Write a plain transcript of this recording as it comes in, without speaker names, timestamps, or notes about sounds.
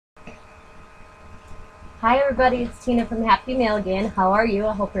Hi everybody, it's Tina from Happy Mail again. How are you?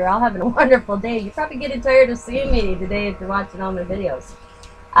 I hope you're all having a wonderful day. You're probably getting tired of seeing me today if you're watching all my videos.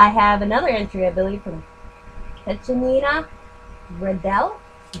 I have another entry, I believe, from Kacheina Reddell.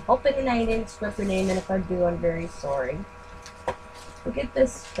 I'm hoping I didn't screw up her name, and if I do, I'm very sorry. Look at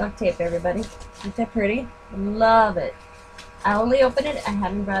this duct tape, everybody. Isn't that pretty? Love it. I only opened it. I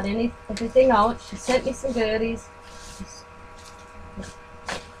haven't brought everything out. She sent me some goodies.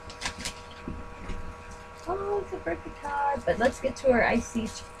 Oh, it's a birthday card. But let's get to her icy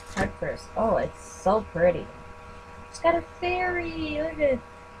card first. Oh, it's so pretty. It's got a fairy. Look at it.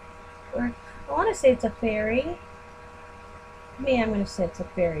 Or I want to say it's a fairy. I'm going to say it's a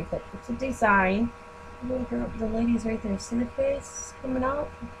fairy, but it's a design. The lady's right there. See the face coming out?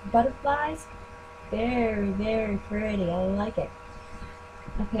 Butterflies. Very, very pretty. I like it.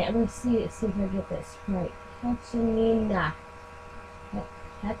 Okay, I'm going to see if I get this right. Kacheina.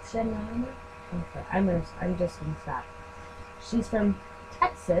 Kacheina. Okay, I'm just gonna stop. She's from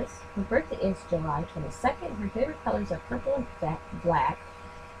Texas. Her birthday is July 22nd. Her favorite colors are purple and black.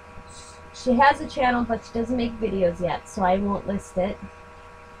 She has a channel, but she doesn't make videos yet, so I won't list it.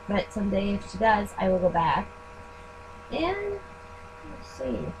 But someday, if she does, I will go back. And let's see,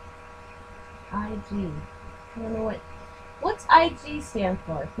 IG. I don't know what's IG stand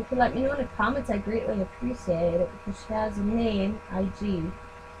for. If you could let me know in the comments, I greatly appreciate it because she has a name, IG.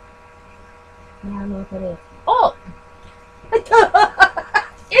 I don't know what that is. Oh!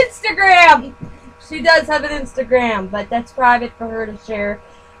 Instagram! She does have an Instagram, but that's private for her to share,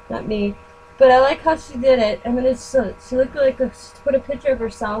 not me. But I like how she did it. I mean, she looked like she put a picture of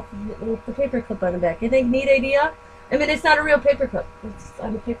herself with the paper clip on the back. You think neat idea? I mean, it's not a real paper clip. It's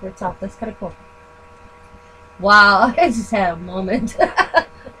on the paper itself. That's kind of cool. Wow, I just had a moment.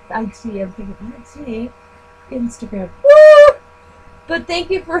 I'm thinking, IG, Instagram. Woo! But thank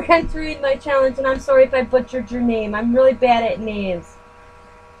you for entering my challenge, and I'm sorry if I butchered your name. I'm really bad at names.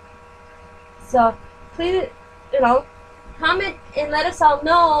 So, please, comment and let us all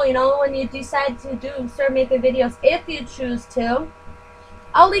know, when you decide to start making videos, if you choose to.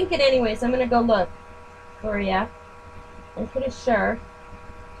 I'll link it anyways. I'm going to go look for you. I'm pretty sure.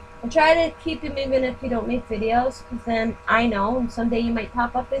 I try to keep them even if you don't make videos, because then I know someday you might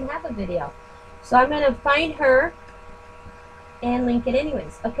pop up and have a video. So I'm going to find her and link it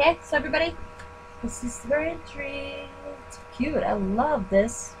anyways. Okay, so everybody, this is her entry. It's cute. I love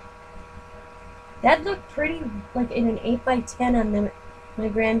this. That looked pretty like in an 8x10 on my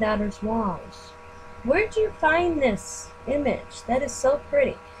granddaughter's walls. Where'd you find this image? That is so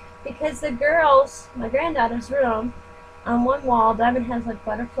pretty. Because the girls, my granddaughter's room, on one wall, Diamond has like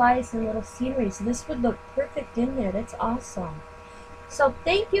butterflies and little scenery. So this would look perfect in there. That's awesome. So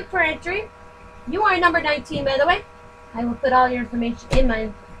thank you for entering. You are number 19, by the way. I will put all your information in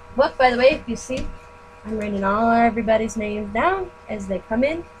my book, by the way. If you see, I'm writing everybody's names down as they come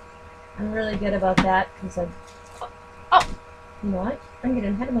in. I'm really good about that because you know what? I'm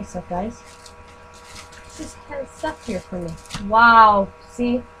getting ahead of myself, guys. Just has stuff here for me. Wow,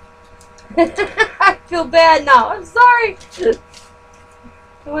 see? I feel bad now. I'm sorry.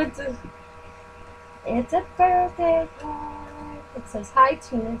 It's a birthday card. It says, "Hi,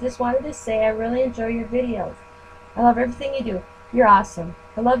 Tina. Just wanted to say I really enjoy your videos. I love everything you do. You're awesome.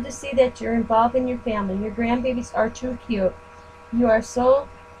 I love to see that you're involved in your family. Your grandbabies are too cute. You are so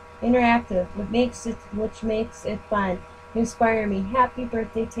interactive, which makes it fun. You inspire me. Happy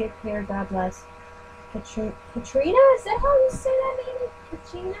birthday. Take care. God bless." Katrina? Is that how you say that name?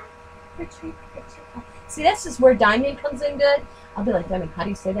 Katrina? See, that's just where Diamond comes in good. I'll be like, "Diamond, how do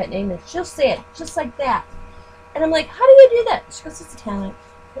you say that name?" And she'll say it just like that. And I'm like, "How do you do that?" She goes, "It's a talent."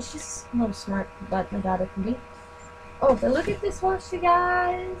 But she's a little smart, but my daughter can be. Oh, but look at this washi,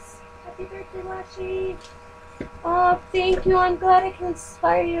 guys. Happy birthday, washi. Oh, thank you. I'm glad I can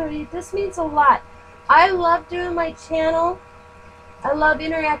inspire you. This means a lot. I love doing my channel. I love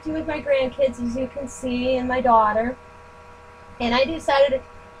interacting with my grandkids, as you can see, and my daughter. And I decided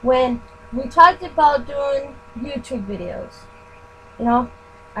when we talked about doing YouTube videos,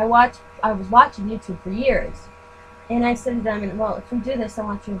 I was watching YouTube for years. And I said to Diamond, well, if we do this, I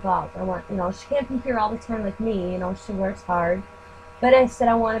want you involved. I want, she can't be here all the time like me, she works hard. But I said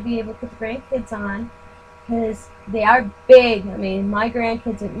I want to be able to put the grandkids on because they are big. I mean, my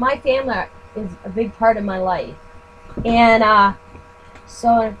grandkids, my family is a big part of my life. And so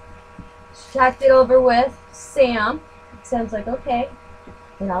I talked it over with Sam. Sam's like, okay,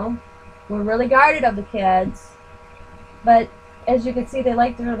 we're really guarded of the kids. But as you can see, they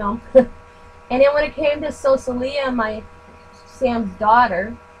like their own. And then when it came to Sosalia, Sam's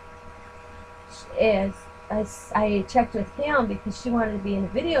daughter, I checked with him because she wanted to be in the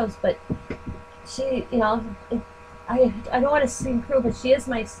videos, but she, you know, I don't want to seem cruel, but she is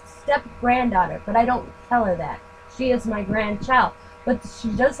my step granddaughter. But I don't tell her that she is my grandchild. But she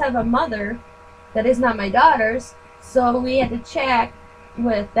does have a mother that is not my daughter's. So we had to check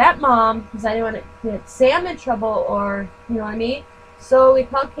with that mom because I didn't want to get Sam in trouble, or you know what I mean. So we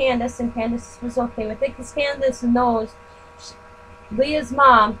called Candace, and Candace was okay with it because Candace knows Leah's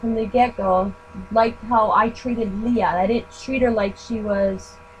mom from the get-go liked how I treated Leah. I didn't treat her like she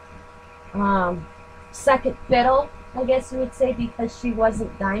was second fiddle, I guess you would say, because she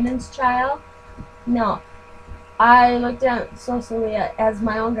wasn't Diamond's child. No, I looked at Leah as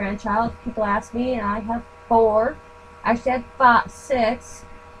my own grandchild. People ask me, and I have 4. Actually, I had 6.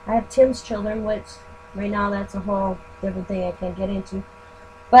 I have Tim's children, which right now that's a whole different thing I can't get into.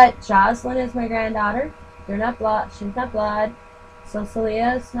 But Jocelyn is my granddaughter. They're not blood. She's not blood.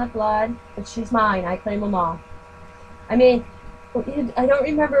 Leah is not blood, but she's mine. I claim them all. I mean, I don't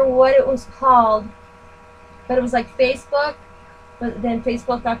remember what it was called, but it was like Facebook. But then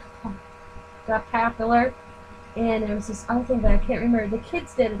Facebook got popular, and there was this other thing that I can't remember. The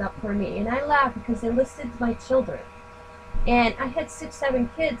kids did it up for me, and I laughed because they listed my children. And I had 6, 7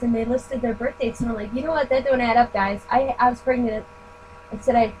 kids, and they listed their birth dates, and I'm like, you know what? That don't add up, guys. I was pregnant. I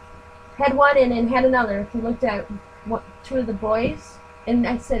said I had one and then had another. If you looked at 2 of the boys, and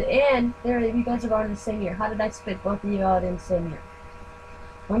I said, and you guys are born in the same year. How did I spit both of you out in the same year?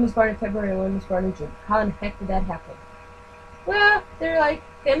 One was born in February, and one was born in June. How in the heck did that happen? Well, they're like,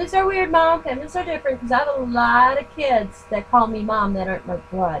 families are weird, Mom. Families are different, because I have a lot of kids that call me Mom that aren't my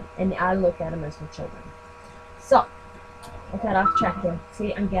blood, and I look at them as my children. So, I got off track there.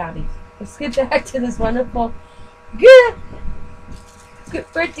 See, I'm Gabby. Let's get back to this wonderful, good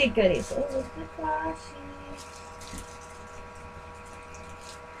birthday goodies. Oh, gosh.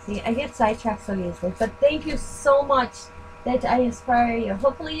 See, I get sidetracked so easily, but thank you so much that I inspire you.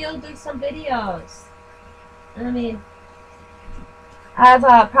 Hopefully you'll do some videos. I mean, I have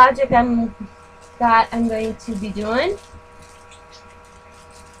a project I'm going to be doing,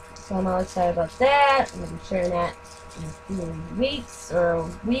 so I'm all excited about that. I'm going to be sharing that in a few weeks or a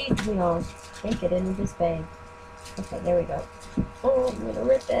week. You know, can't get into this bag. Okay, there we go. Oh, I'm going to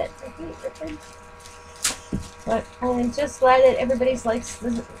rip it. I hate ripping. But I'm just glad that everybody's like,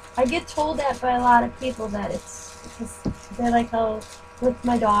 I get told that by a lot of people that it's because they're like, oh, with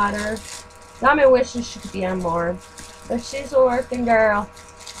my daughter. Not my wishes she could be on more. But she's a working girl.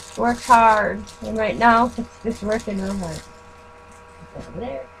 Works hard. And right now, it's working real hard. Over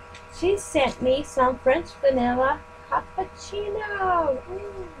there. She sent me some French vanilla cappuccino. I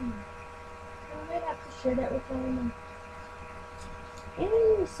might have to share that with you.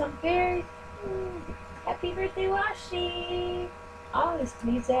 Ooh, some very... Happy birthday, Washi! Always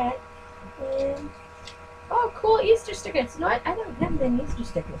please that. And, oh, cool Easter stickers. You know what? I don't have many Easter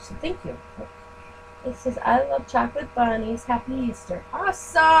stickers, so thank you. It says, I love chocolate bunnies. Happy Easter.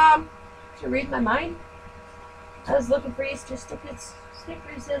 Awesome! Did you read my mind? I was looking for Easter stickers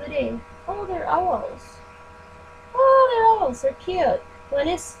the other day. Oh, they're owls. Oh, they're owls. They're cute. One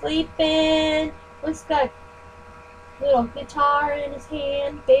is sleeping. One's got little guitar in his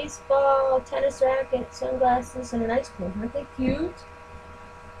hand, baseball, tennis racket, sunglasses, and an ice cream. Aren't they cute?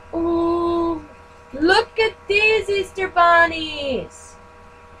 Ooh, look at these Easter bunnies.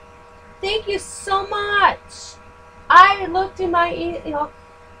 Thank you so much. I looked in my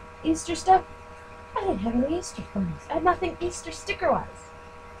Easter stuff. I didn't have any Easter bunnies. I had nothing Easter sticker-wise.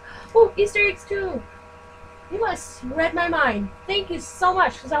 Oh, Easter eggs too. You must read my mind. Thank you so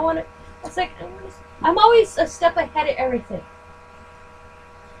much, because I'm always a step ahead of everything.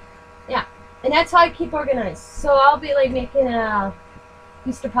 Yeah, and that's how I keep organized. So I'll be like making a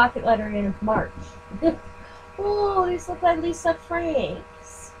Easter pocket letter in March. Oh, these look like Lisa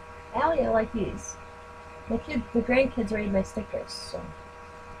Franks. Allie, I like these. The grandkids read my stickers, so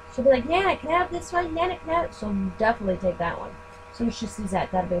she'll be like, Nana, can I have this one? Nana, can I have it? She'll definitely take that one. As soon as she sees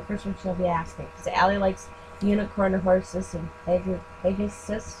that, that'll be the first one she'll be asking. Because Allie likes unicorn horses and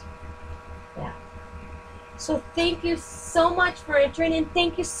Pegasus. Yeah. So thank you so much for entering, and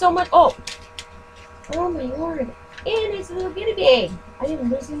thank you so much. Oh my lord. And it's a little guinea pig. I am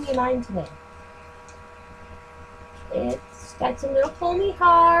losing my mind today. It's got some little foamy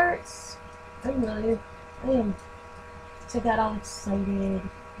hearts. I got all excited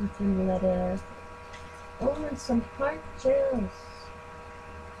with the letter. Oh, and some heart gels.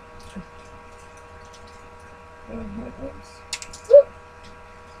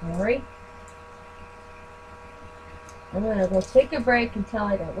 Sorry. I'm gonna go take a break until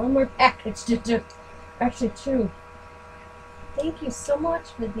I got one more package to do. Actually, 2. Thank you so much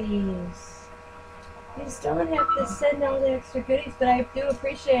for these. You still don't have to send all the extra goodies, but I do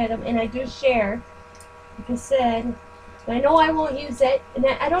appreciate them, and I do share, like I said. But I know I won't use it, and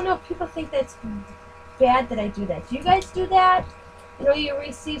I don't know if people think that's bad that I do that. Do you guys do that? You know, you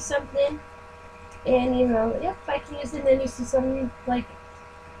receive something, and you know, yep, I can use it, and then you see something like,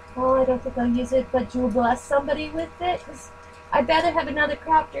 oh, I don't think I'll use it, but you'll bless somebody with it. 'Cause I'd rather have another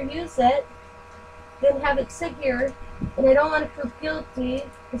crafter use it than have it sit here, and I don't want to feel guilty,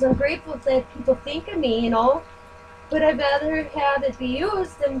 because I'm grateful that people think of me, you know, but I'd rather have it be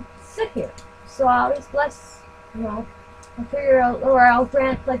used than sit here. So I always bless, you know. I'll figure out, or I'll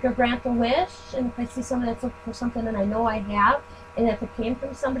grant a wish, and if I see someone that's looking for something and I know I have, and if it came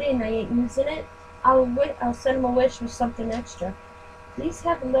from somebody and I ain't using it, I'll send them a wish with something extra. These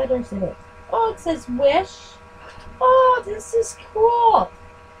have letters in it. Oh, it says wish. Oh, this is cool.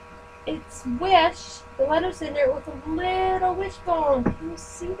 It's wish. The letters in there with a little wishbone. Can you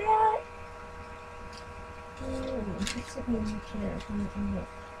see that?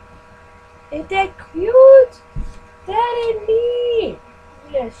 Ain't that cute? That ain't neat.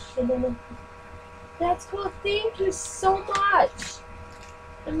 Yes, and then that's cool. Thank you so much.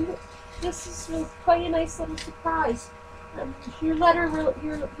 And this is quite a nice little surprise. Your letter,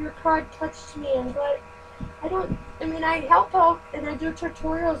 your card touched me. I'm glad. I help out and I do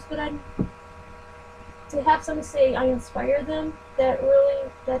tutorials, but to have someone say I inspire them,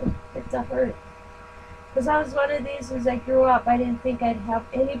 it's a hurt. Because I was one of these, as I grew up, I didn't think I'd have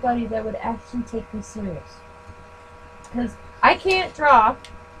anybody that would actually take me serious. Because I can't draw.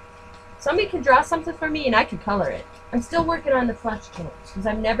 Somebody can draw something for me and I can color it. I'm still working on the flesh tones because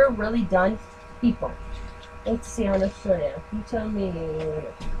I've never really done people. Let's see, I want to show you. You tell me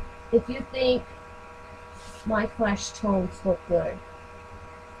if you think my flesh tones look good.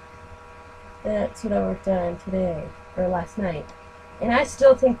 That's what I worked on today, or last night. And I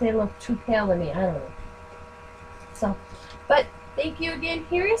still think they look too pale to me. I don't know. So, but thank you again.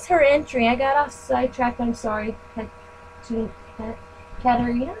 Here is her entry. I got off sidetracked. I'm sorry.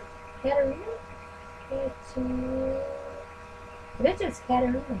 Katerina? It is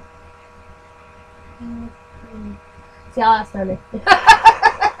Katerina. See, I'll ask them.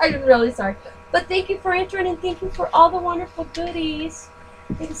 I'm really sorry. But thank you for entering and thank you for all the wonderful goodies.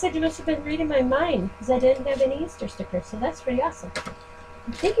 Like I said, you must have been reading my mind because I didn't have any Easter stickers, so that's pretty awesome.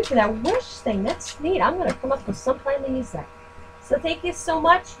 And thank you for that wish thing. That's neat. I'm going to come up with some plan to use that. So thank you so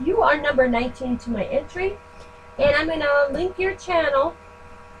much. You are number 19 to my entry. And I'm going to link your channel.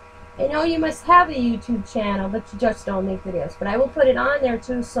 I know you must have a YouTube channel, but you just don't make videos. But I will put it on there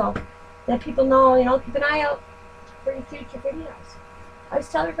too so that people know, you know, keep an eye out for your future videos. I always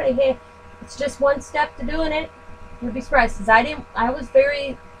tell everybody, hey, it's just one step to doing it. You'll be surprised. Because I was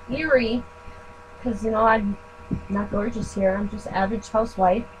very eerie because, you know, I'm not gorgeous here. I'm just an average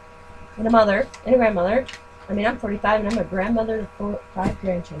housewife and a mother and a grandmother. I mean, I'm 45 and I'm a grandmother to 5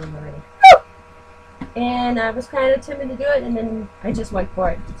 grandchildren already. And I was kind of timid to do it, and then I just went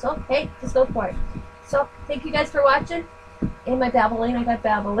for it. So, hey, just go for it. So, thank you guys for watching. And my babbling, I got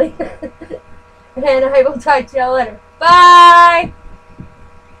babbling. And I will talk to y'all later. Bye!